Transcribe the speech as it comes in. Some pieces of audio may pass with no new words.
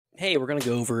Hey, we're going to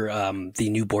go over the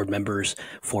new board members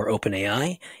for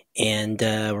OpenAI, and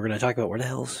we're going to talk about where the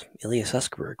hell's Ilya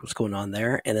Sutskever, what's going on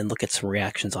there, and then look at some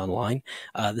reactions online.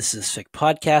 This is a sick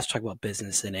podcast, talk about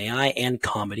business and AI and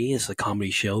comedy. It's a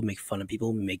comedy show, make fun of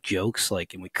people, make jokes,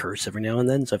 and we curse every now and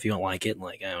then. So if you don't like it,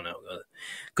 I don't know,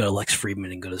 go to Lex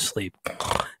Friedman and go to sleep.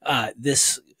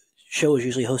 This show is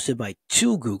usually hosted by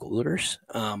two Googlers.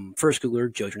 First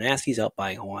Googler, Joe Jernasky, is out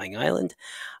by Hawaiian Island.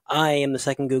 I am the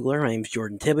second Googler. My name is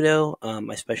Jordan Thibodeau.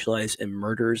 I specialize in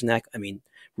mergers and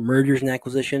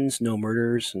acquisitions. No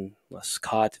murders unless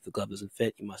caught. If the glove doesn't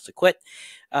fit, you must acquit.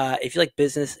 If you like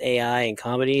business, AI, and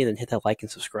comedy, then hit that like and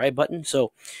subscribe button.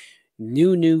 So,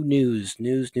 new news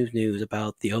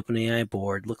about the OpenAI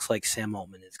board. Looks like Sam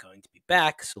Altman is going to be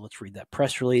back. So let's read that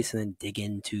press release and then dig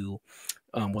into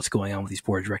what's going on with these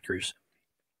board of directors.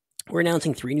 We're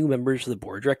announcing 3 new members of the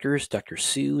board of directors: Dr.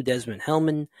 Sue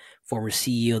Desmond-Hellmaan, former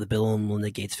CEO of the Bill and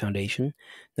Melinda Gates Foundation;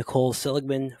 Nicole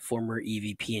Seligman, former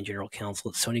EVP and General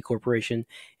Counsel at Sony Corporation;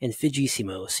 and Fidji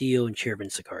Simo, CEO and Chair of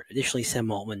Instacart. Additionally,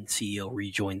 Sam Altman, CEO,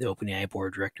 rejoined the OpenAI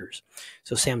board of directors.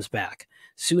 So Sam's back.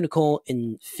 Sue, Nicole,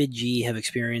 and Fidji have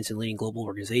experience in leading global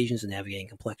organizations and navigating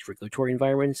complex regulatory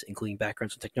environments, including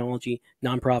backgrounds in technology,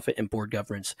 nonprofit, and board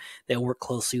governance. They will work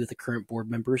closely with the current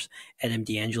board members, Adam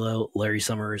D'Angelo, Larry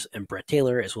Summers, and Brett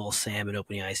Taylor, as well as Sam and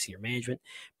OpenAI senior management.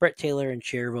 Brett Taylor and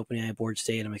chair of OpenAI board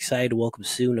state, and I'm excited to welcome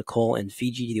Sue, Nicole, and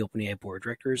Fidji to the OpenAI board of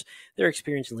directors. Their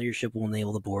experience and leadership will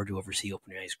enable the board to oversee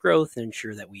OpenAI's growth and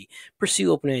ensure that we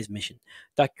pursue OpenAI's mission.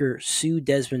 Dr. Sue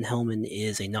Desmond-Hellmaan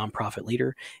is a nonprofit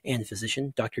leader and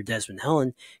physician. Dr.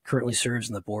 Desmond-Hellmaan currently serves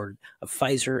on the board of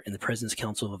Pfizer and the President's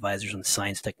Council of Advisors on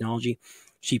Science and Technology.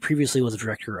 She previously was a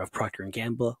director of Procter &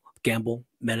 Gamble,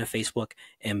 Meta, Facebook,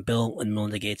 and Bill and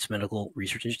Melinda Gates Medical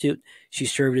Research Institute. She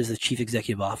served as the Chief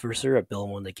Executive Officer at Bill and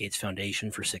Melinda Gates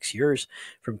Foundation for 6 years.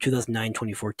 From 2009 to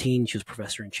 2014, she was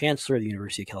Professor and Chancellor at the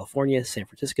University of California, San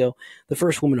Francisco, the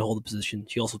first woman to hold the position.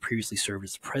 She also previously served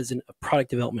as President of Product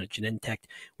Development at Genentech,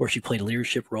 where she played a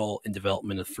leadership role in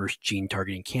development of the first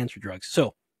gene-targeting cancer drugs.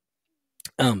 So,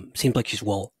 seems like she's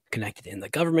well connected in the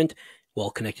government,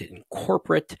 well connected in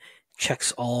corporate,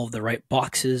 checks all of the right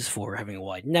boxes for having a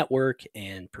wide network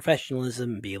and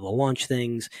professionalism and be able to launch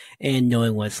things and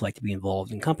knowing what it's like to be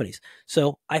involved in companies.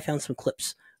 So I found some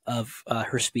clips of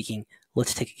her speaking.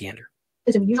 Let's take a gander.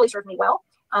 Usually served me well.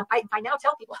 I now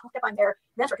tell people if I'm their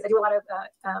mentor, because I do a lot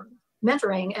of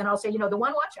mentoring, and I'll say, the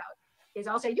one watch out is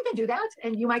I'll say, you can do that.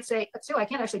 And you might say, Sue, I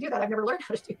can't actually do that. I've never learned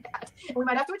how to do that. And we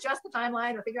might have to adjust the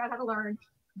timeline or figure out how to learn.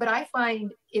 But I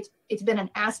find it's been an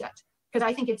asset, because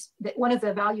I think it's that one of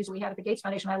the values we had at the Gates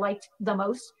Foundation I liked the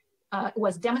most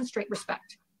was demonstrate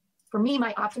respect. For me,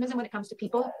 my optimism when it comes to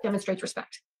people demonstrates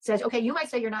respect. It says, okay, you might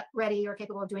say you're not ready or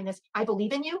capable of doing this. I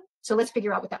believe in you. So let's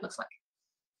figure out what that looks like.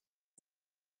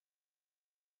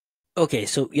 Okay,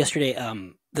 so yesterday,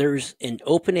 there's an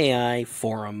OpenAI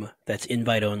forum that's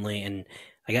invite only, and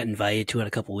I got invited to it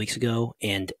a couple weeks ago.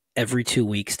 And every 2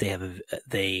 weeks,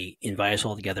 they invite us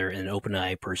all together, and an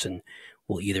OpenAI person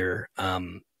will either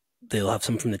they'll have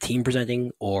some from the team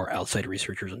presenting or outside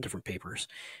researchers on different papers.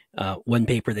 One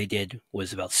paper they did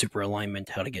was about super alignment,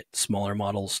 how to get smaller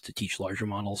models to teach larger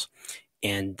models.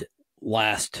 And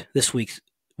this week's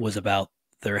was about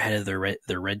their head of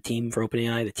their red team for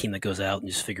OpenAI, the team that goes out and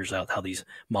just figures out how these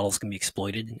models can be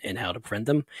exploited and how to prevent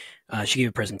them. She gave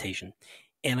a presentation.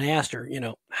 And I asked her,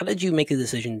 how did you make the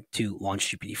decision to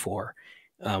launch GPT-4?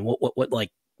 What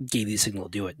gave you the signal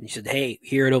to do it? And she said, hey,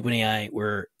 here at OpenAI,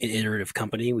 we're an iterative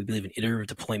company. We believe in iterative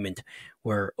deployment,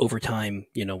 where over time,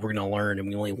 we're going to learn, and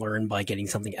we only learn by getting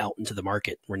something out into the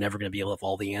market. We're never going to be able to have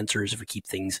all the answers if we keep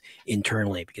things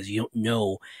internally, because you don't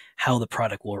know how the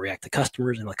product will react to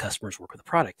customers and let customers work with the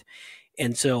product.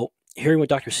 And so hearing what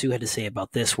Dr. Sue had to say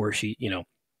about this, where she,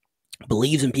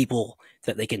 believes in people,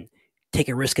 that they can take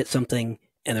a risk at something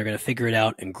and they're going to figure it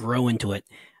out and grow into it,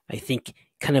 I think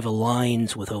kind of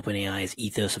aligns with OpenAI's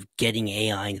ethos of getting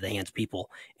AI into the hands of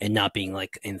people and not being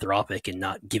like Anthropic and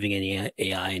not giving any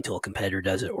AI until a competitor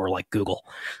does it, or like Google.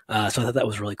 So I thought that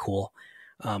was really cool.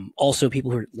 Also,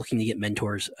 people who are looking to get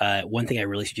mentors, one thing I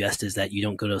really suggest is that you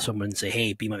don't go to someone and say,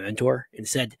 hey, be my mentor.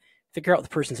 Instead, figure out what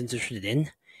the person's interested in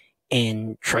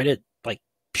and try to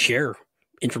share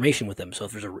information with them. So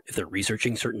if they're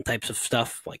researching certain types of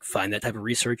stuff, find that type of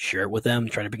research, share it with them,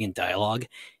 try to begin dialogue,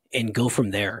 and go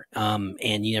from there.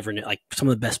 And you never know, some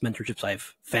of the best mentorships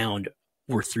I've found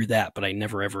were through that, but I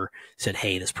never ever said,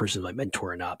 hey, this person's my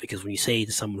mentor or not. Because when you say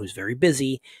to someone who's very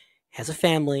busy, has a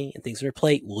family and things on their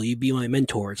plate, will you be my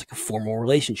mentor? It's like a formal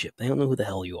relationship. They don't know who the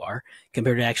hell you are,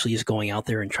 compared to actually just going out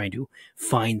there and trying to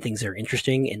find things that are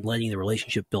interesting and letting the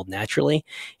relationship build naturally.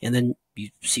 And then you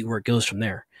see where it goes from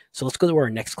there. So let's go to our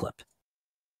next clip.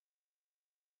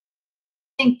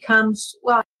 I think comes,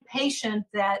 well, patient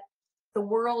that the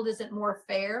world isn't more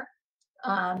fair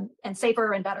and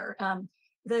safer and better.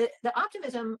 The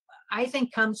optimism, I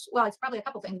think, comes, well, it's probably a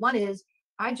couple things. One is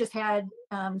I've just had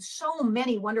so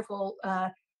many wonderful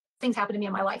things happen to me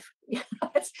in my life.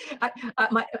 I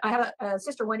have a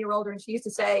sister 1 year older, and she used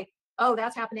to say, oh,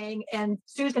 that's happening, and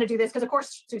Sue's going to do this, because of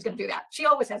course Sue's going to do that. She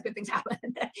always has good things happen.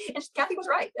 And Kathy was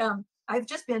right. I've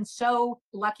just been so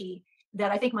lucky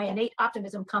that I think my innate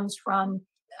optimism comes from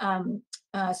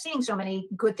seeing so many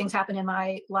good things happen in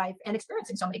my life and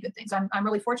experiencing so many good things. I'm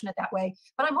really fortunate that way.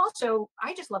 But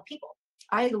I just love people.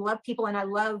 I love people, and I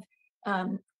love,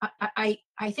 I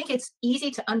think it's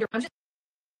easy to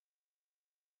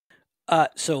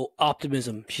So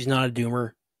optimism, she's not a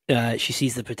doomer. She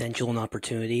sees the potential and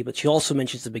opportunity, but she also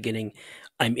mentions at the beginning,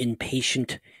 I'm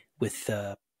impatient with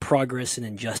progress and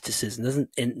injustices,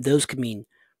 and those could mean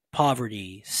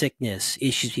poverty, sickness,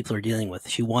 issues people are dealing with.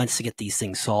 She wants to get these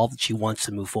things solved. She wants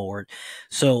to move forward.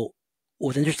 So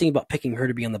what's interesting about picking her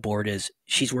to be on the board is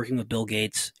she's working with Bill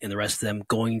Gates and the rest of them,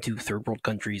 going to third world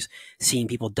countries, seeing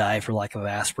people die for lack of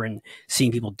aspirin,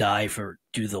 seeing people die for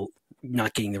due to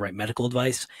not getting the right medical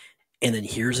advice, and then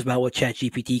hears about what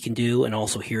ChatGPT can do, and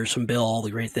also hears from Bill all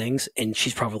the great things. And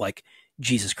she's probably like,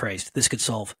 Jesus Christ, this could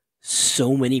solve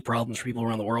so many problems for people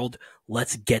around the world.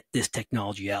 Let's get this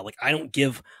technology out. Like, I don't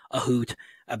give a hoot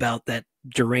about that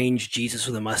deranged Jesus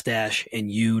with a mustache and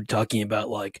you talking about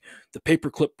like the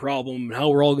paperclip problem and how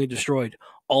we're all going to get destroyed.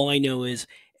 All I know is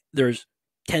there's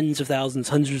tens of thousands,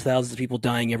 hundreds of thousands of people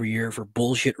dying every year for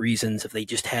bullshit reasons if they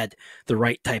just had the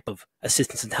right type of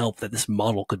assistance and help that this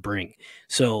model could bring.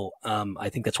 So I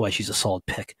think that's why she's a solid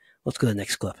pick. Let's go to the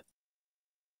next clip.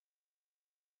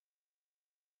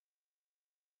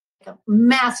 A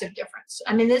massive difference.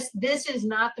 I mean, this is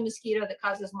not the mosquito that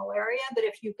causes malaria, but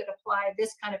if you could apply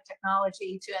this kind of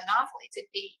technology to anophalates, it'd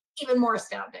be even more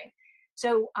astounding.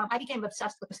 So I became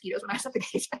obsessed with mosquitoes when I was at the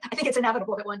Gates. I think it's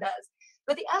inevitable that one does.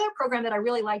 But the other program that I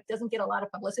really like doesn't get a lot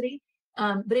of publicity,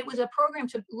 but it was a program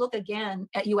to look again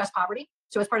at U.S. poverty.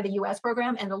 So it's part of the U.S.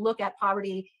 program, and to look at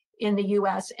poverty in the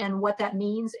U.S. and what that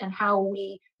means and how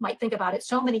we might think about it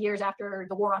so many years after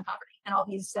the war on poverty and all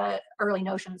these early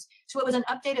notions. So it was an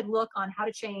updated look on how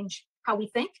to change how we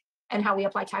think and how we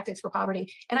apply tactics for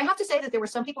poverty. And I have to say that there were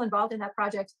some people involved in that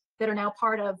project that are now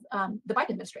part of the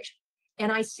Biden administration.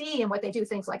 And I see in what they do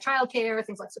things like childcare,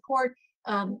 things like support,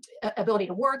 ability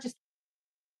to work.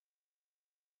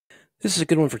 This is a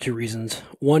good one for two reasons.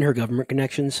 One, her government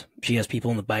connections. She has people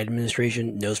in the Biden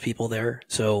administration, knows people there.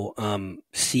 So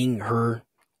seeing her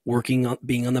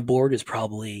being on the board is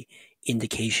probably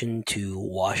indication to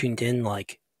Washington,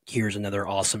 like, here's another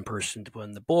awesome person to put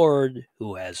on the board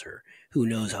who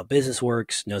knows how business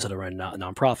works, knows how to run a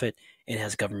nonprofit, and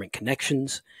has government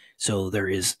connections. So there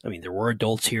were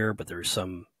adults here, but there's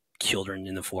some children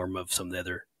in the form of some of the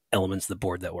other elements of the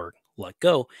board that were let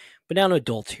go. But now no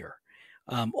adults here.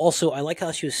 Also, I like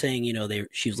how she was saying,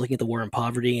 she was looking at the war on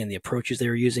poverty and the approaches they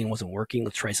were using wasn't working.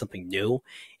 Let's try something new.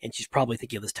 And she's probably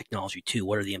thinking of this technology too.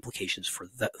 What are the implications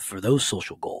for those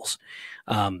social goals?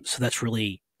 So that's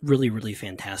really, really, really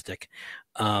fantastic.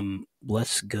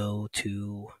 Let's go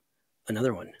to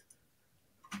another one.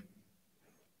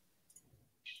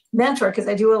 Mentor, because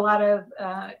I do a lot of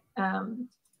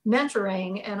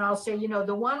mentoring, and I'll say,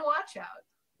 the one watch out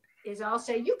is I'll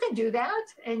say, you can do that.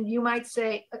 And you might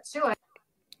say, Sue,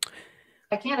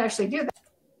 I can't actually do that.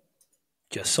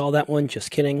 Just saw that one.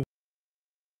 Just kidding.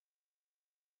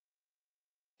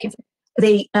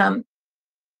 They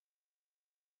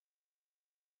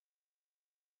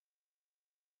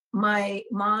my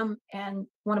mom and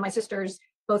one of my sisters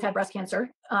both had breast cancer,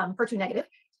 HER2 negative.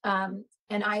 And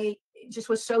I just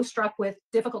was so struck with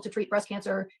difficult to treat breast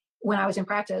cancer when I was in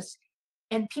practice.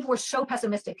 And people were so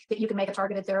pessimistic that you can make a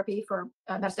targeted therapy for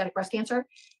metastatic breast cancer,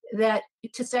 that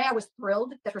to say I was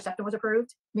thrilled that Herceptin was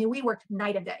approved. I mean, we worked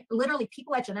night and day. Literally,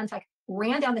 people at Genentech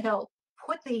ran down the hill,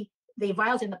 put the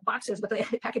vials in the boxes with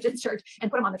the package insert,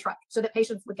 and put them on the truck so that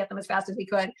patients would get them as fast as we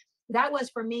could. That was,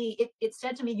 for me, it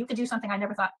said to me, you could do something I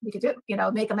never thought we could do,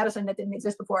 make a medicine that didn't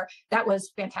exist before. That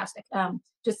was fantastic.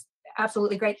 Just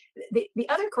absolutely great. The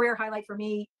other career highlight for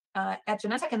me at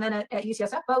Genentech and then at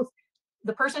UCSF, both,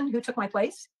 the person who took my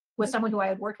place was someone who I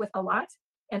had worked with a lot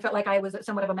and felt like I was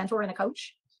somewhat of a mentor and a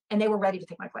coach, and they were ready to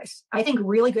take my place. I think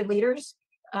really good leaders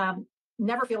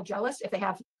never feel jealous if they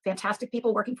have fantastic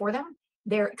people working for them.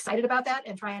 They're excited about that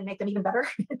and try and make them even better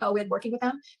with working with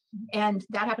them. And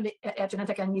that happened at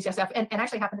Genentech and UCSF, and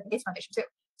actually happened at the Gates Foundation too.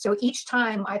 So each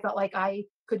time I felt like I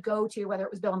could go to, whether it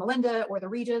was Bill and Melinda or the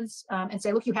regents, and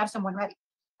say, look, you have someone ready.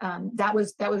 that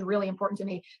was really important to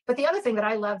me. But the other thing that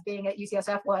I loved being at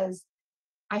UCSF was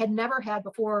I had never had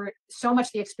before so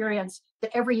much the experience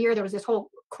that every year there was this whole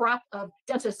crop of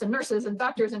dentists and nurses and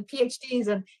doctors and PhDs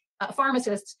and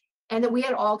pharmacists, and that we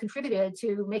had all contributed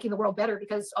to making the world better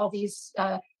because all these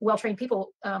well-trained people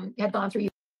had gone through.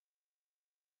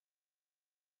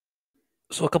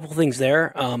 So a couple of things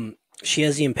there. She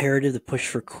has the imperative to push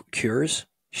for cures.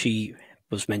 She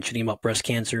was mentioning about breast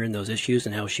cancer and those issues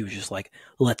and how she was just like,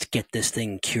 let's get this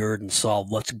thing cured and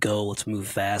solved. Let's go. Let's move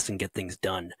fast and get things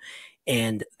done.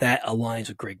 And that aligns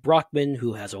with Greg Brockman,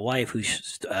 who has a wife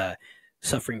who's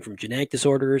suffering from genetic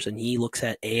disorders, and he looks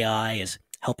at AI as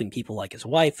helping people like his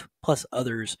wife, plus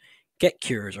others, get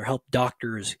cures or help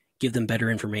doctors give them better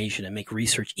information and make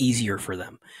research easier for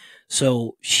them.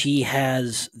 So she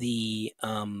has the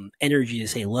energy to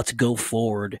say, let's go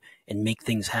forward and make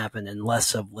things happen, and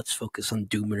less of let's focus on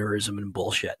doomerism and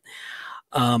bullshit.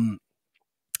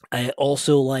 I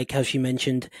also like how she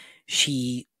mentioned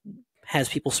she has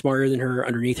people smarter than her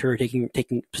underneath her taking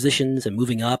positions and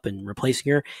moving up and replacing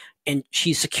her. And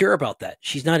she's secure about that.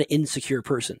 She's not an insecure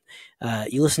person.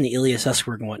 You listen to Ilya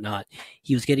Sutskever and whatnot.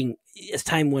 He was getting, as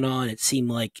time went on, it seemed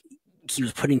like he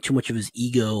was putting too much of his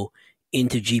ego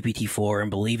into GPT-4 and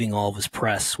believing all of his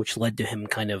press, which led to him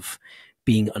kind of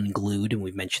being unglued. And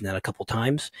we've mentioned that a couple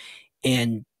times.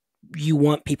 And you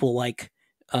want people like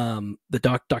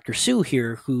the Dr. Sue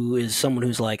here, who is someone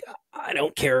who's like, I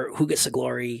don't care who gets the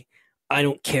glory. I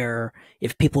don't care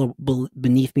if people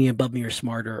beneath me, above me, or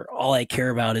smarter. All I care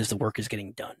about is the work is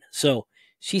getting done. So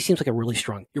she seems like a really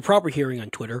strong. You're probably hearing on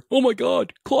Twitter, oh my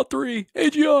God, Claude 3,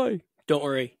 AGI. Don't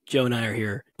worry, Joe and I are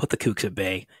here. Put the kooks at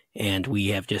bay. And we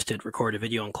have just recorded a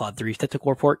video on Claude 3's technical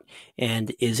report.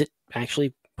 And is it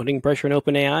actually putting pressure on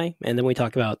OpenAI? And then we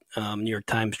talk about New York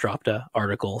Times dropped an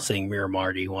article saying Mira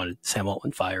Marty wanted Sam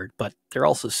Altman fired, but they're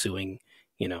also suing,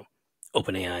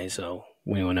 OpenAI. So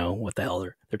we don't know what the hell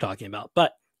they're talking about.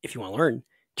 But if you want to learn,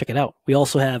 check it out. We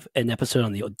also have an episode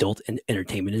on the adult and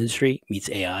entertainment industry meets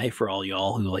AI for all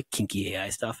y'all who like kinky AI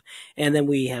stuff. And then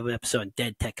we have an episode on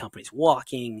dead tech companies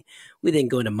walking. We then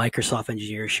go into Microsoft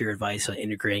engineers share advice on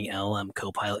integrating LLM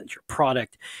Copilot into your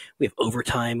product. We have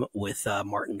overtime with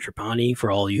Martin Trapani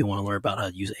for all you who want to learn about how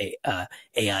to use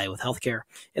AI with healthcare.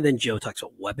 And then Joe talks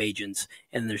about web agents.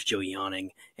 And then there's Joe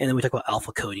yawning. And then we talk about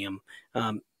alpha codium.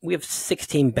 We have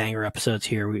 16 banger episodes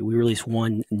here. We release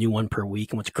one new one per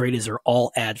week. And what's great is they're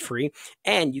all ad free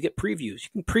and you get previews.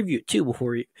 You can preview it too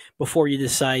before you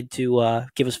decide to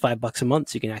give us $5 a month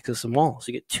so you can access them all. So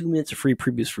you get 2 minutes of free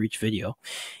previews for each video,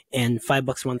 and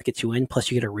 $5 a month gets you in. Plus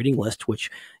you get a reading list,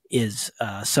 which is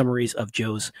summaries of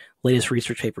Joe's latest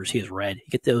research papers he has read.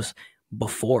 You get those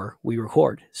before we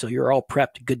record. So you're all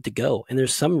prepped, good to go. And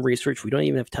there's some research we don't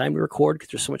even have time to record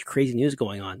because there's so much crazy news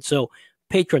going on. So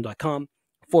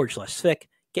patreon.com/Svick.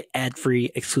 Get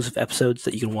ad-free exclusive episodes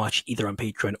that you can watch either on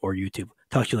Patreon or YouTube.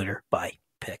 Talk to you later. Bye.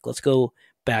 Pick. Let's go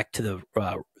back to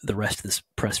the rest of this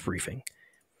press briefing.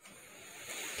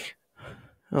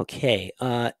 Okay.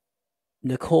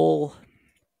 Nicole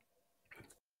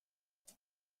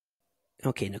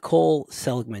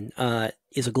Seligman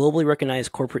is a globally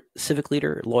recognized corporate civic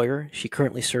leader, lawyer. She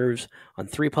currently serves on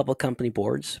 3 public company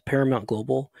boards, Paramount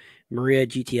Global, Maria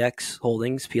GTX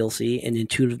Holdings, PLC, and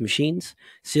Intuitive Machines.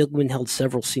 Seligman held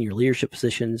several senior leadership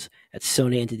positions at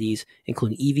Sony entities,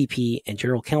 including EVP and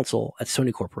General Counsel at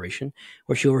Sony Corporation,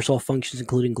 where she oversaw functions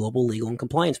including global legal and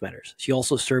compliance matters. She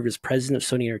also served as president of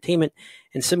Sony Entertainment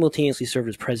and simultaneously served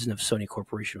as president of Sony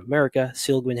Corporation of America.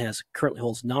 Seligman currently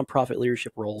holds nonprofit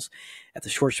leadership roles at the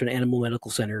Schwarzman Animal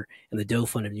Medical Center and the Doe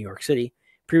Fund of New York City.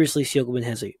 Previously, Seligman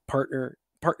has a partner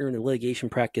in the litigation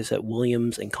practice at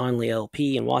Williams and Conley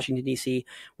LLP in Washington, D.C.,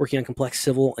 working on complex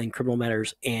civil and criminal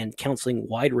matters and counseling a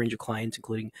wide range of clients,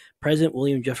 including President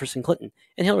William Jefferson Clinton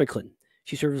and Hillary Clinton.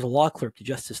 She served as a law clerk to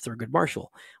Justice Thurgood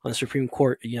Marshall on the Supreme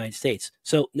Court of the United States.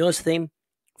 So notice the theme.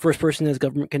 First person has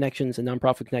government connections and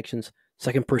nonprofit connections.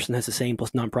 Second person has the same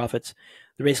plus nonprofits.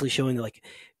 They're basically showing that,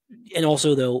 and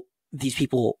also though, these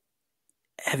people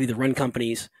have either run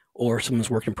companies or someone's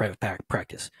worked in private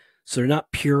practice. So they're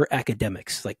not pure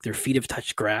academics. Like their feet have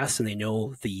touched grass and they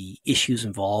know the issues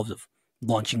involved of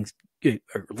launching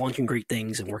great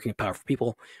things and working with powerful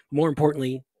people. More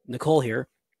importantly, Nicole here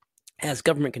has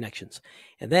government connections.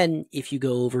 And then if you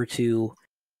go over to,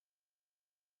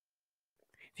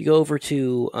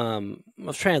 I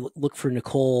was trying to look for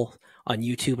Nicole on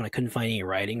YouTube and I couldn't find any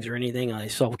writings or anything. I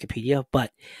saw Wikipedia,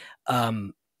 but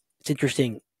it's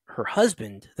interesting. her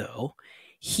husband, though,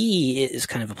 he is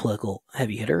kind of a political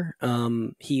heavy hitter.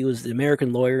 He was the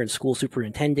American lawyer and school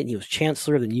superintendent. He was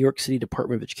chancellor of the New York City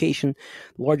Department of Education,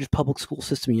 the largest public school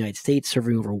system in the United States,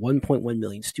 serving over 1.1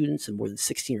 million students in more than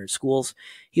 1,600 schools.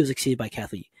 He was succeeded by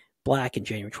Kathy Black in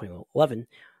January 2011.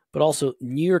 But also,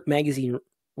 New York Magazine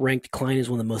ranked Klein as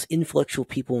one of the most influential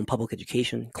people in public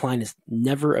education. Klein had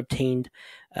never attained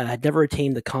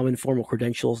the common formal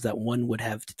credentials that one would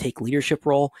have to take leadership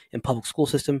role in public school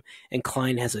system, and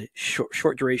Klein has a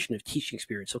short duration of teaching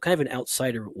experience, so kind of an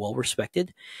outsider, well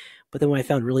respected. But then what I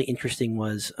found really interesting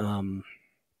was,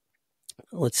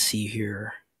 let's see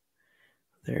here,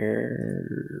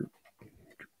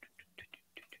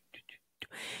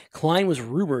 Klein was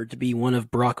rumored to be one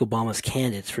of Barack Obama's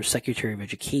candidates for Secretary of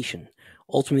Education.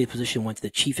 Ultimately, the position went to the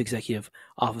Chief Executive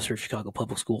Officer of Chicago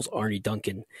Public Schools, Arne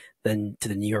Duncan, then to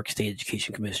the New York State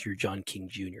Education Commissioner, John King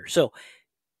Jr. So,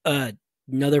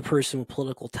 another person with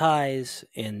political ties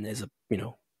and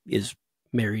is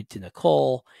married to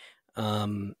Nicole,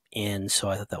 and so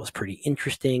I thought that was pretty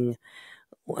interesting.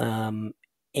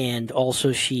 And also,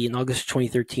 in August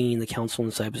 2013, the Council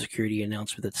on Cybersecurity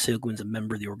announced that Seligman's a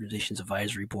member of the organization's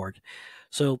advisory board.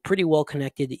 So, pretty well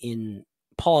connected in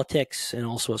politics and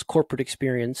also has corporate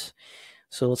experience.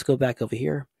 So let's go back over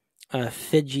here.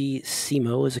 Fidji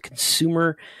Simo is a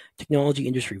consumer technology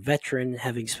industry veteran,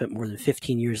 having spent more than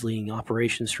 15 years leading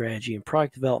operations strategy and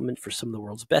product development for some of the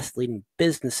world's best leading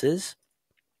businesses.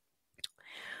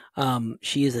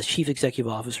 She is the chief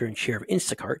executive officer and chair of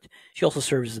Instacart. She also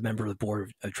serves as a member of the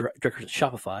board of directors at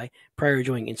Shopify. Prior to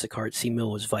joining Instacart,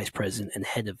 Simo was vice president and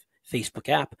head of Facebook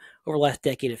app. Over the last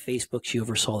decade at Facebook, she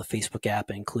oversaw the Facebook app,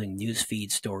 including news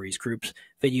feeds, stories, groups,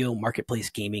 video, marketplace,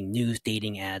 gaming, news,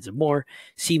 dating, ads, and more.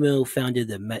 Simo founded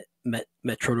the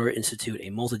Metroda Institute, a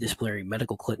multidisciplinary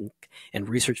medical clinic and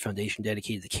research foundation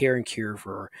dedicated to care and cure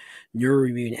for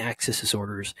neuroimmune axis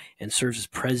disorders, and serves as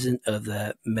president of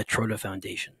the Metroda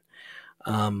Foundation.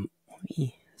 Let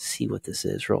me see what this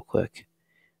is real quick.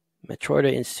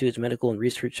 Metroda Institute's medical and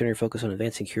research center focused on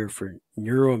advancing cure for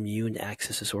neuroimmune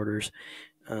axis disorders.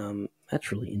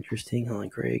 That's really interesting. Hold on,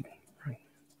 Greg.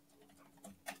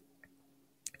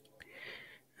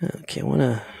 Okay, I'm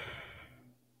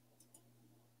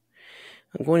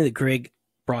going to the Greg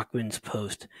Brockman's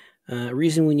post.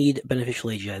 Reason we need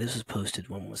beneficial AGI. This was posted.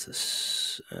 When was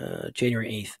this?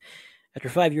 January 8th. After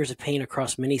 5 years of pain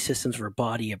across many systems of her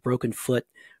body, a broken foot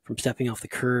from stepping off the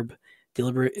curb,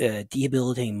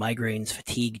 debilitating migraines,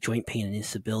 fatigue, joint pain, and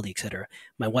instability, etc.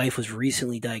 My wife was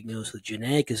recently diagnosed with a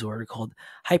genetic disorder called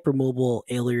hypermobile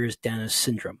Ehlers-Danlos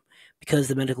syndrome. Because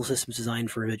the medical system is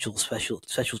designed for individual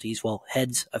specialties, while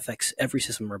heads affects every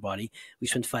system of our body, we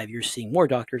spent 5 years seeing more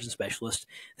doctors and specialists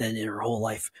than in her whole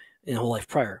life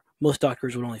prior. Most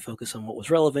doctors would only focus on what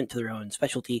was relevant to their own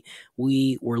specialty.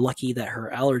 We were lucky that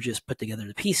her allergist put together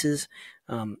the pieces.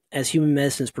 As human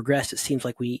medicine has progressed, it seems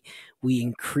like we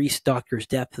increase doctors'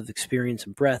 depth of experience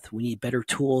and breadth. We need better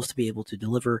tools to be able to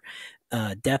deliver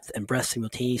depth and breadth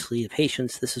simultaneously to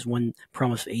patients. This is one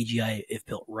promise of AGI if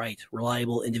built right: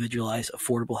 reliable, individualized,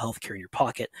 affordable healthcare in your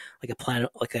pocket, like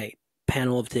a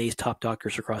panel of today's top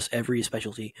doctors across every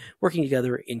specialty working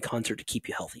together in concert to keep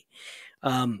you healthy.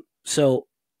 So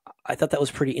I thought that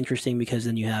was pretty interesting, because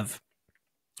then you have,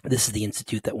 this is the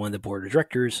institute that one of the board of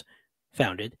directors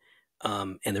founded,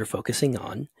 and they're focusing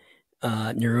on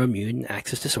neuroimmune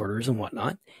axis disorders and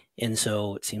whatnot. And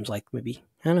so it seems like maybe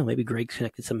Greg's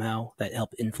connected somehow that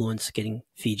helped influence getting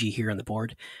Fidji here on the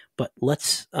board. But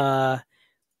let's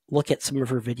look at some of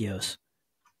her videos.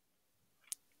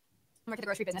 Work in the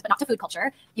grocery business, but not to food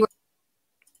culture.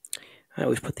 I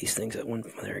always put these things at one.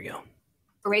 There we go.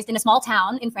 Were raised in a small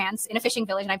town in France, in a fishing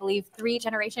village, and I believe 3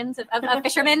 generations of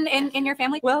fishermen in your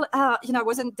family. Well, I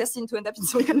wasn't destined to end up in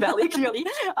Silicon Valley, clearly.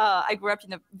 I grew up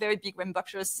in a very big,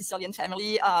 rambunctious Sicilian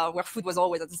family where food was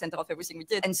always at the center of everything we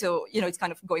did. And so, it's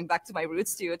kind of going back to my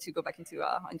roots to go back into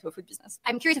a food business.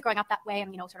 I'm curious, if growing up that way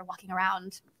and, sort of walking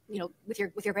around, with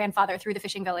your grandfather through the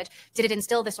fishing village, did it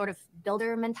instill this sort of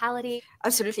builder mentality?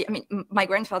 Absolutely. I mean, my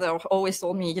grandfather always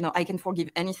told me, I can forgive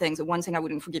anything. The one thing I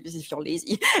wouldn't forgive is if you're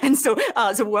lazy. And so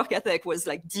the work ethic was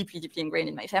like deeply ingrained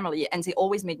in my family. And they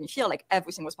always made me feel like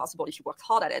everything was possible if you worked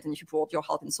hard at it and if you poured your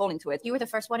heart and soul into it. You were the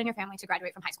first one in your family to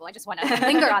graduate from high school. I just want to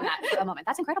linger on that for a moment.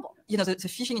 That's incredible. The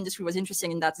fishing industry was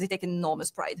interesting in that they take enormous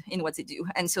pride in what they do.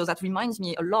 And so that reminds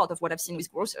me a lot of what I've seen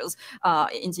with grocers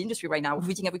in the industry right now,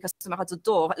 greeting every customer at the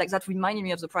door. Like, that reminded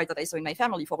me of the pride that I saw in my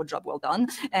family for a job well done,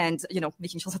 and,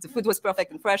 making sure that the food was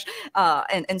perfect and fresh.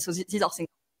 And so these are things.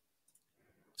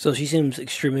 So she seems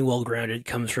extremely well grounded.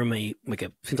 Comes from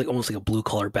seems like almost like a blue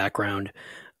collar background.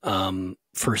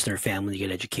 first in her family to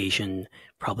get education,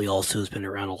 probably also has been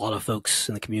around a lot of folks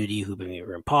in the community who've been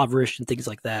impoverished and things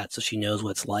like that. So she knows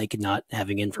what it's like not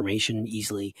having information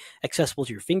easily accessible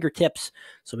to your fingertips.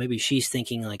 So maybe she's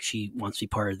thinking like she wants to be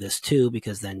part of this too,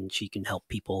 because then she can help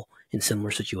people in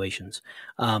similar situations.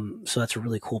 So that's a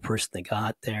really cool person they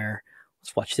got there.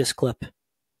 Let's watch this clip.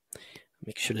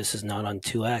 Make sure this is not on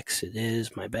 2X. It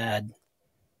is, my bad.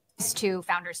 To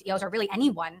founders, CEOs, or really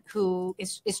anyone who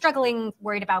is struggling,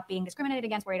 worried about being discriminated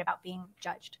against, worried about being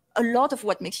judged? A lot of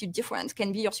what makes you different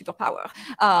can be your superpower.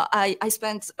 I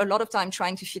spent a lot of time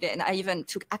trying to fit in. I even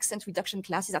took accent reduction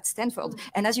classes at Stanford.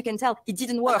 And as you can tell, it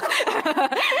didn't work.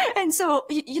 And so,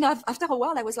 after a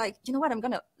while, I was like, you know what, I'm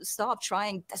going to stop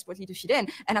trying desperately to fit in.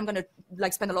 And I'm going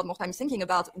to spend a lot more time thinking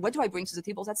about what do I bring to the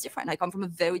table that's different. I come from a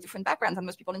very different background than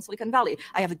most people in Silicon Valley.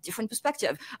 I have a different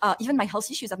perspective. Even my health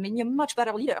issues have made me a much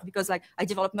better leader because I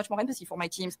developed much more empathy for my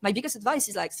teams. My biggest advice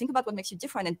is think about what makes you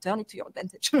different and turn it to your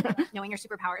advantage. Knowing your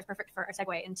superpower is perfect for a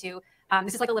segue into,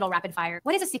 this is like a little rapid fire.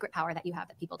 What is a secret power that you have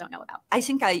that people don't know about? I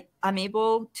think I am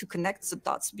able to connect the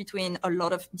dots between a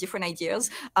lot of different ideas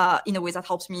in a way that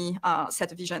helps me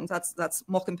set a vision that's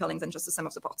more compelling than just the sum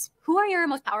of the parts. Who are your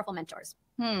most powerful mentors?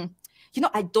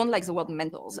 I don't like the word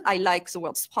mentors. I like the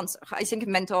word sponsor. I think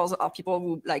mentors are people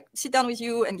who sit down with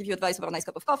you and give you advice over a nice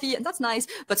cup of coffee, and that's nice.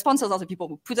 But sponsors are the people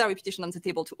who put their reputation on the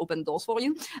table to open doors for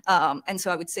you. And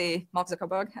so I would say Mark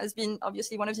Zuckerberg has been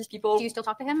obviously one of these people. Do you still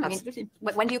talk to him? Absolutely.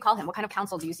 When do you call him? What kind of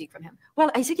counsel do you seek from him?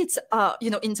 Well, I think it's,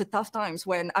 in the tough times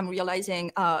when I'm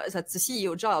realizing that the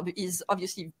CEO job is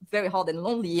obviously very hard and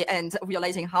lonely, and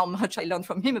realizing how much I learned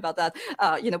from him about that,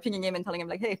 pinging him and telling him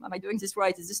hey, am I doing this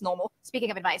right? Is this normal?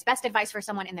 Speaking of advice, best advice for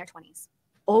someone in their 20s?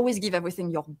 Always give everything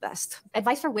your best.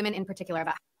 Advice for women in particular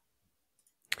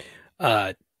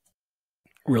about.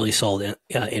 Really solid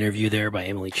interview there by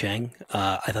Emily Chang.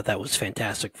 I thought that was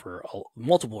fantastic for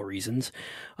multiple reasons.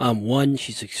 One,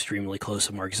 she's extremely close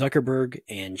to Mark Zuckerberg,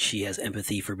 and she has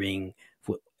empathy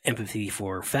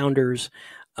for founders.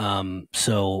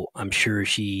 So I'm sure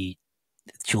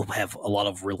she'll have a lot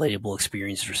of relatable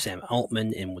experience for Sam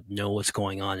Altman and would know what's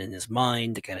going on in his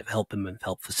mind to kind of help him and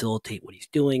help facilitate what he's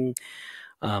doing.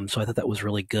 So I thought that was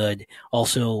really good.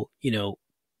 Also,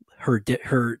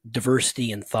 her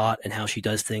diversity in thought and how she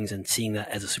does things, and seeing that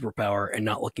as a superpower and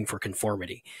not looking for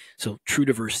conformity. So true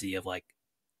diversity of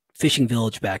fishing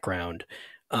village background,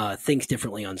 thinks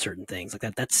differently on certain things like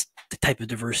that. That's the type of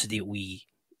diversity we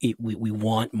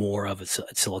want more of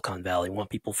at Silicon Valley. We want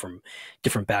people from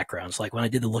different backgrounds. Like when I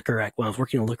did when I was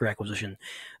working on Liquor acquisition,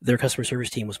 their customer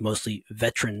service team was mostly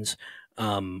veterans,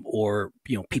 or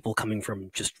people coming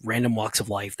from just random walks of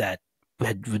life that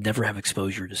would never have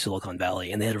exposure to Silicon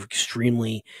Valley, and they had an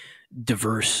extremely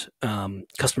diverse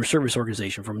customer service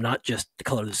organization from not just the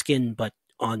color of the skin, but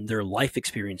on their life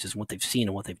experiences and what they've seen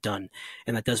and what they've done.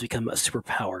 And that does become a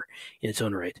superpower in its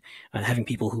own right. Having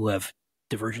people who have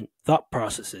divergent thought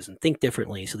processes and think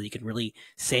differently, so that you can really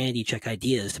sanity check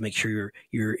ideas to make sure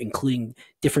you're including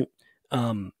different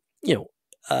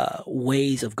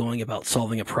ways of going about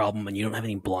solving a problem, and you don't have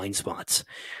any blind spots.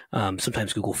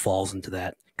 Sometimes Google falls into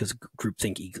that because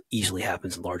groupthink easily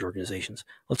happens in large organizations.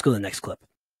 Let's go to the next clip.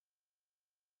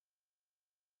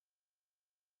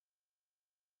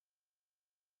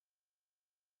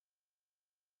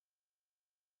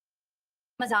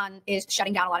 Amazon is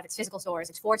shutting down a lot of its physical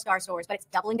stores, its 4-star stores, but it's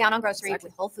doubling down on grocery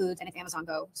with Whole Foods and its Amazon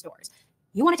Go stores.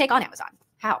 You want to take on Amazon.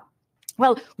 How?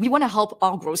 Well, we want to help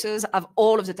our grocers have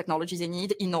all of the technologies they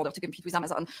need in order to compete with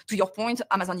Amazon. To your point,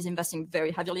 Amazon is investing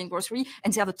very heavily in grocery,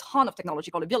 and they have a ton of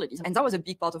technological abilities. And that was a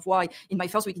big part of why, in my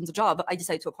first week in the job, I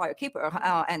decided to acquire Caper,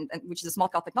 and which is a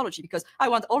smart cart technology, because I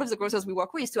want all of the grocers we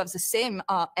work with to have the same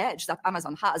edge that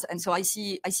Amazon has. And so I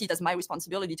see it as my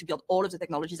responsibility to build all of the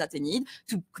technologies that they need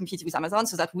to compete with Amazon,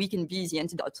 so that we can be the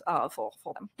antidote for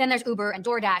them. Then there's Uber and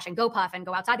DoorDash and GoPuff and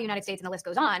go outside the United States, and the list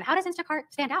goes on. How does Instacart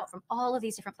stand out from all of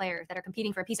these different players that are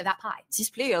competing for a piece of that pie? These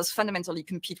players fundamentally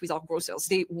compete with our grocers.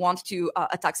 They want to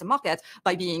attack the market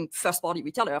by being first-party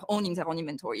retailer, owning their own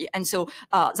inventory. And so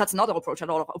that's another approach.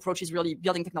 Our approach is really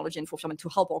building technology and fulfillment to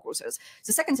help our grocers.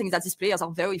 The second thing is that these players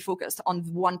are very focused on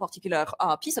one particular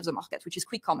piece of the market, which is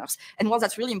quick commerce. And while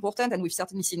that's really important, and we've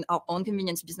certainly seen our own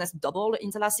convenience business double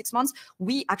in the last 6 months,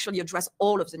 we actually address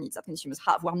all of the needs that consumers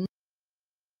have.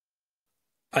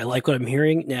 I like what I'm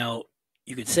hearing. Now,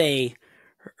 you could say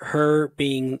her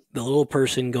being the little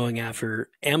person going after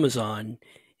Amazon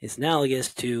is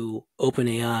analogous to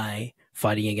OpenAI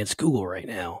fighting against Google right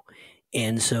now.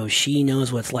 And so she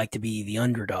knows what it's like to be the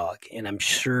underdog. And I'm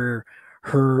sure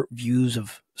her views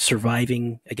of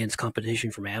surviving against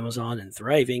competition from Amazon and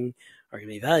thriving are going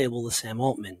to be valuable to Sam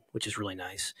Altman, which is really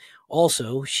nice.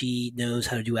 Also, she knows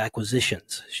how to do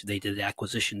acquisitions. They did an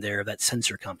acquisition there of that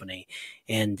sensor company.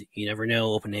 And you never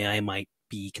know, OpenAI might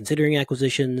be considering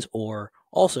acquisitions. Or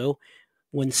also,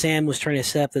 when Sam was trying to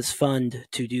set up this fund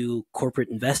to do corporate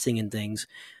investing in things,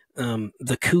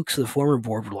 the kooks of the former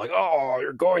board were like, "Oh,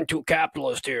 you're going too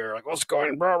capitalist here. Like, what's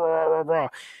going blah, blah, blah,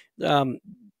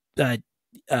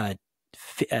 blah."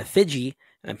 Fidji,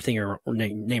 I'm saying her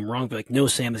name wrong, but like, no,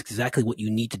 Sam, is exactly what you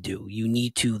need to do. You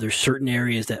need to, there's certain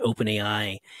areas that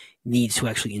OpenAI needs to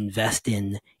actually invest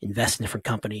in different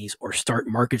companies or start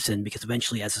markets in, because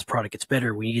eventually as this product gets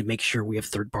better, we need to make sure we have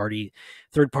third party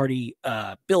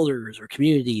builders or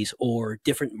communities or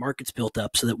different markets built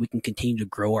up so that we can continue to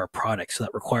grow our products. So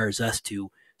that requires us to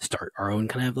start our own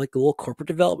kind of like a little corporate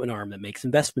development arm that makes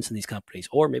investments in these companies,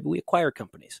 or maybe we acquire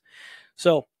companies.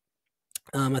 So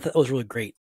I thought that was really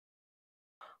great.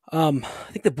 I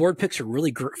think the board picks are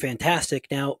really fantastic.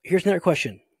 Now, here's another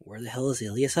question. Where the hell is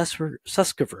Ilya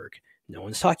Sutskever? No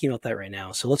one's talking about that right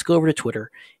now. So let's go over to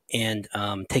Twitter and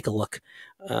take a look.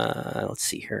 Let's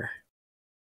see here.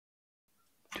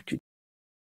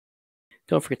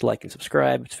 Don't forget to like and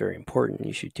subscribe. It's very important.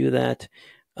 You should do that.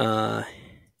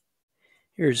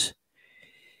 Here's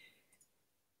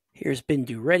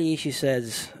Bindu Ready. She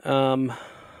says,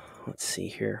 let's see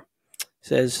here.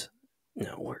 Says,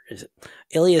 no, where is it?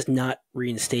 Ilya is not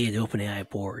reinstated OpenAI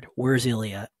board. Where's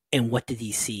Ilya? And what did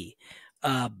he see?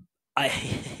 I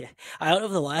don't know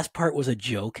if the last part was a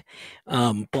joke,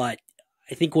 but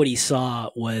I think what he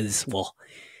saw was, well,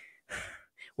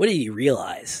 what did he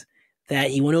realize?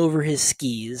 That he went over his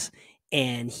skis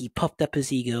and he puffed up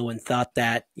his ego and thought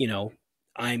that, you know,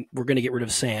 we're going to get rid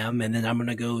of Sam, and then I'm going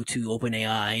to go to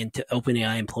OpenAI and to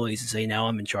OpenAI employees and say, now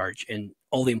I'm in charge. And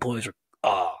all the employees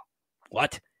are,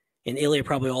 what? And Ilya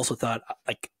probably also thought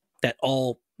like that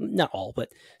not all, but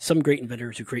some great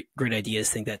inventors who create great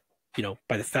ideas think that, you know,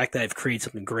 by the fact that I've created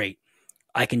something great,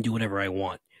 I can do whatever I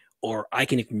want, or I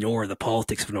can ignore the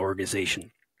politics of an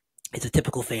organization. It's a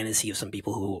typical fantasy of some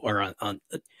people who are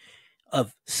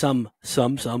of some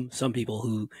people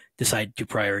who decide to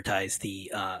prioritize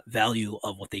the value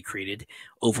of what they created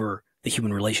over the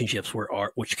human relationships,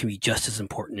 which can be just as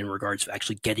important in regards to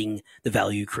actually getting the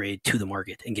value created to the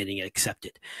market and getting it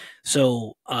accepted.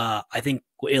 So I think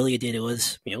what Ilya did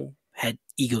was, you know, had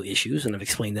ego issues, and I've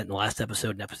explained that in the last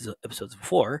episode and episodes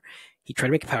before. He tried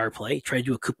to make a power play, tried to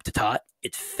do a coup d'etat.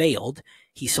 It failed.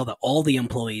 He saw that all the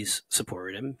employees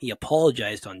supported him. He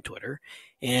apologized on Twitter.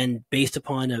 And based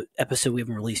upon an episode we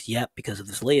haven't released yet because of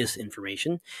this latest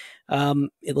information,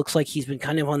 it looks like he's been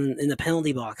kind of in the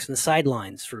penalty box and the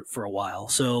sidelines for a while.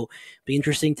 So it'll be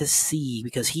interesting to see,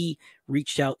 because he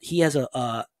reached out. He has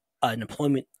an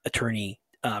employment attorney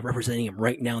representing him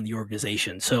right now in the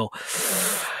organization. So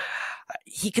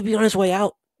he could be on his way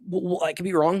out. I could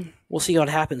be wrong. We'll see how it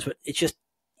happens. But it's just,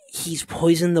 he's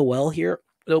poisoned the well here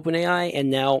with OpenAI. And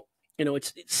now, you know,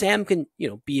 Sam can, you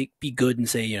know, be good and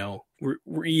say, you know,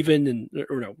 we're even, and,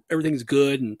 or no, everything's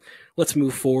good and let's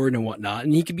move forward and whatnot.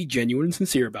 And he can be genuine and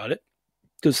sincere about it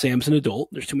because Sam's an adult.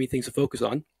 There's too many things to focus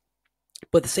on.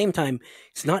 But at the same time,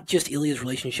 it's not just Ilya's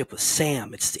relationship with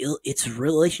Sam. It's a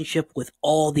relationship with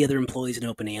all the other employees in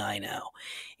OpenAI now.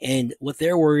 And what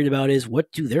they're worried about is,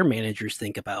 what do their managers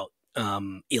think about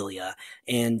Ilya?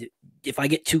 And if I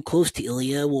get too close to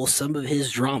Ilya, will some of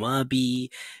his drama will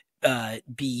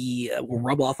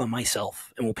rub off on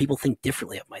myself, and will people think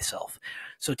differently of myself?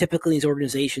 So typically in these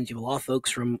organizations, you have a lot of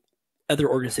folks from other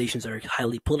organizations that are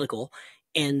highly political,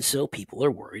 and so people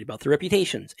are worried about their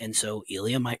reputations. And so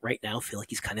Ilya might right now feel like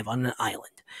he's kind of on an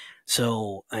island.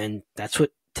 So, and that's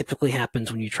what typically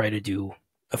happens when you try to do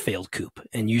a failed coup.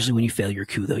 And usually when you fail your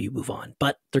coup, though, you move on.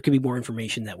 But there could be more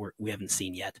information that we haven't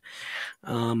seen yet.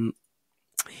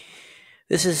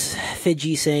 This is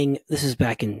Fidji saying, this is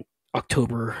back in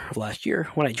October of last year.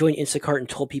 When I joined Instacart and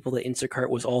told people that Instacart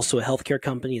was also a healthcare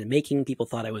company in the making, people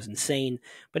thought I was insane.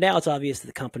 But now it's obvious that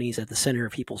the companies at the center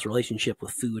of people's relationship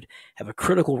with food have a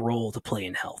critical role to play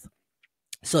in health.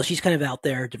 So she's kind of out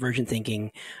there, divergent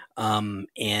thinking,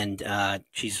 and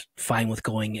she's fine with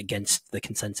going against the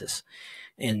consensus.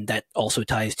 And that also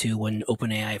ties to when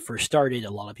OpenAI first started,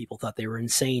 a lot of people thought they were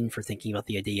insane for thinking about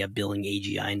the idea of building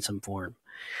AGI in some form.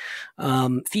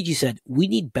 Fidji said, we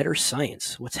need better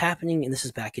science. What's happening, and this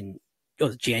is back in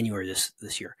January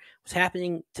this year, what's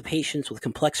happening to patients with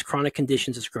complex chronic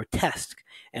conditions is grotesque,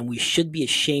 and we should be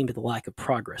ashamed of the lack of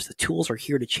progress. The tools are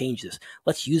here to change this.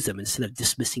 Let's use them instead of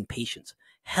dismissing patients.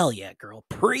 Hell yeah, girl.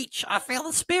 Preach. I feel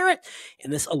the spirit.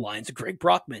 And this aligns with Greg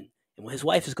Brockman and what his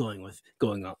wife is going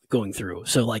through.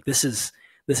 So like, this is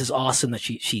awesome that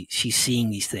she's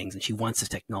seeing these things and she wants this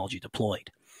technology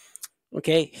deployed.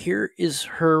 Okay, here is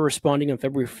her responding on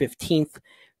February 15th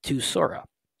to Sora.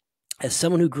 As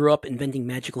someone who grew up inventing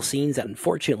magical scenes that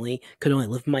unfortunately could only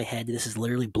live in my head, this is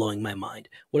literally blowing my mind.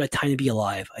 What a time to be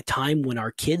alive. A time when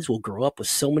our kids will grow up with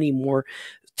so many more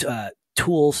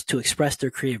tools to express their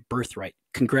creative birthright.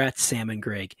 Congrats, Sam and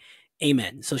Greg.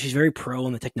 Amen. So she's very pro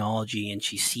on the technology, and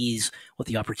she sees what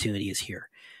the opportunity is here.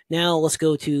 Now let's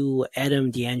go to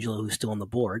Adam D'Angelo, who's still on the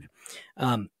board.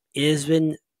 It has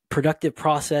been productive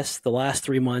process the last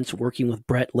 3 months working with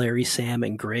Brett, Larry, Sam,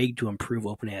 and Greg to improve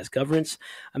OpenAI's governance.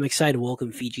 I'm excited to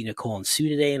welcome Fidji, Nicole, and Sue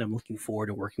today, and I'm looking forward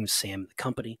to working with Sam and the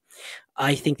company.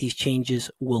 I think these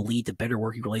changes will lead to better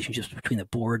working relationships between the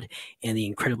board and the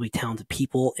incredibly talented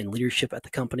people and leadership at the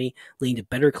company, leading to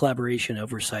better collaboration and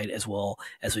oversight as well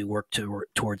as we work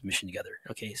towards mission together.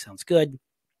 Okay, sounds good.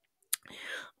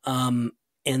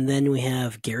 And then we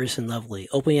have Garrison Lovely.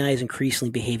 OpenAI is increasingly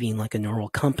behaving like a normal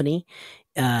company,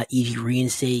 e.g.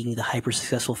 reinstating the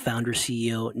hyper-successful founder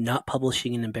CEO, not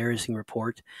publishing an embarrassing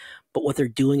report. But what they're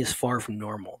doing is far from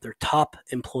normal. Their top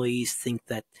employees think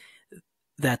that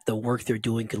the work they're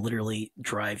doing could literally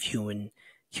drive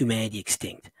humanity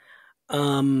extinct.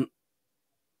 I'd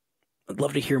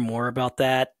love to hear more about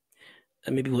that.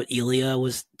 Maybe what Ilya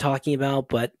was talking about,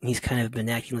 but he's kind of been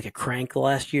acting like a crank the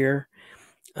last year.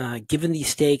 Given these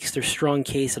stakes, there's strong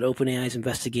case that OpenAI's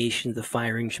investigation of the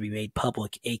firing should be made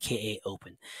public, aka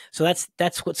open. So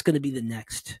that's what's going to be the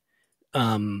next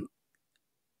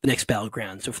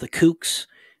battleground. So for the kooks,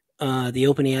 the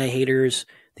OpenAI haters,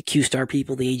 the Q-Star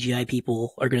people, the AGI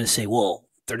people are going to say, well,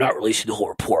 they're not releasing the whole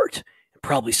report.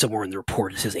 Probably somewhere in the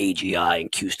report it says AGI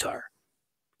and Q-Star.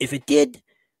 If it did,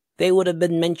 they would have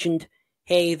been mentioned,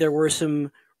 hey, there were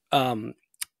some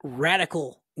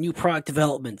radical new product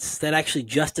developments that actually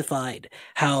justified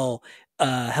how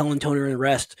Helen Toner and the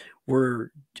rest it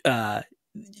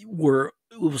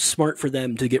was smart for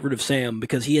them to get rid of Sam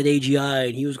because he had AGI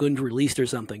and he was going to release or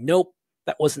something. Nope,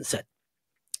 that wasn't said.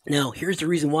 Now, here's the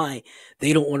reason why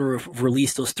they don't want to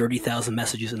release those 30,000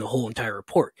 messages in the whole entire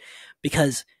report,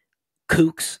 because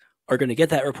kooks are going to get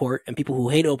that report, and people who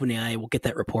hate OpenAI will get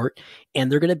that report, and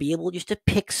they're going to be able just to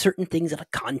pick certain things out of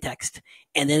context,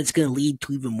 and then it's going to lead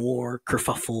to even more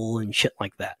kerfuffle and shit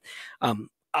like that.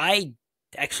 I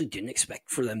actually didn't expect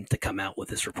for them to come out with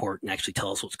this report and actually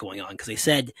tell us what's going on, because they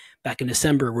said back in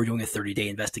December we're doing a 30-day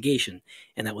investigation,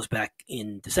 and that was back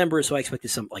in December, so I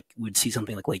expected we'd see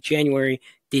something like late January.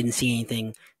 Didn't see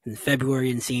anything. In February,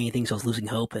 didn't see anything, so I was losing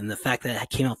hope. And the fact that it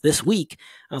came out this week,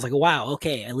 I was like, wow,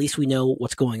 okay, at least we know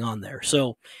what's going on there.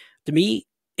 So to me,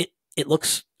 it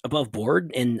looks above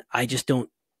board, and I just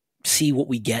don't see what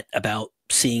we get about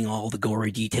seeing all the gory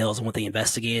details and what they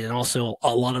investigated. And also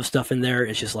a lot of stuff in there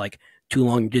is just like too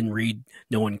long, didn't read,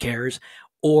 no one cares.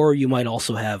 Or you might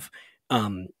also have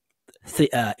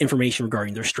information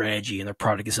regarding their strategy and their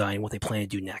product design, what they plan to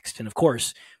do next. And of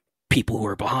course, people who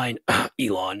are behind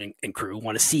Elon and crew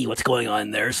want to see what's going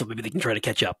on there, so maybe they can try to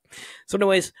catch up. So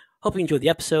anyways, hope you enjoyed the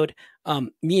episode.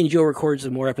 Me and Joe recorded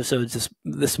some more episodes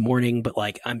this morning, but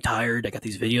I'm tired. I got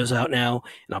these videos out now,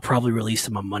 and I'll probably release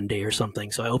them on Monday or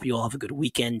something. So I hope you all have a good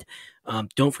weekend.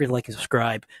 Don't forget to like and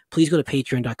subscribe. Please go to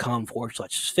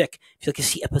patreon.com/Sfick. If you'd like to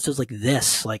see episodes like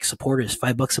this, support us.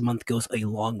 $5 a month goes a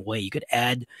long way. You could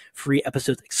add free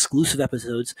episodes, exclusive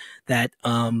episodes that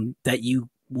you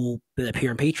will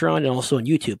appear on Patreon and also on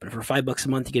YouTube. And for $5 a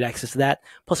month, you get access to that,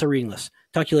 plus a reading list.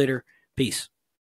 Talk to you later. Peace.